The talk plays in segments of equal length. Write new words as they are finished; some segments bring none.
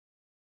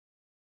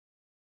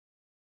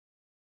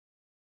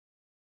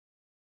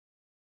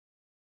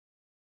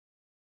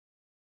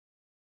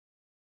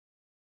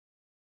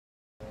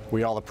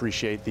we all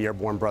appreciate the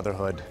Airborne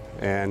Brotherhood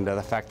and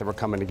the fact that we're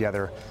coming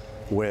together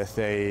with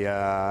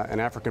an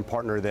African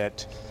partner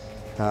that,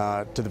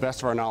 to the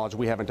best of our knowledge,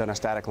 we haven't done a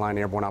static line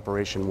airborne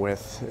operation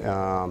with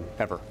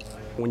ever.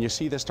 When you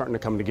see this starting to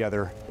come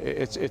together,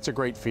 it's a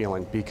great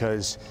feeling,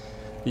 because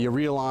you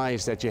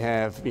realize that you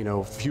have,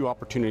 few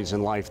opportunities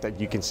in life that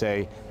you can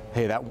say,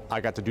 hey, I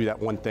got to do that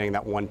one thing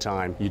that one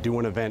time. You do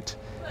an event,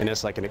 and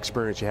it's like an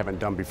experience you haven't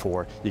done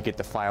before. You get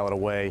to file it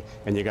away,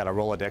 and you got a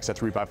Rolodex of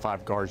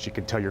 3x5 guards you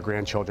can tell your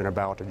grandchildren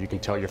about, or you can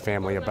tell your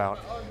family about.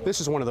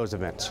 This is one of those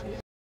events.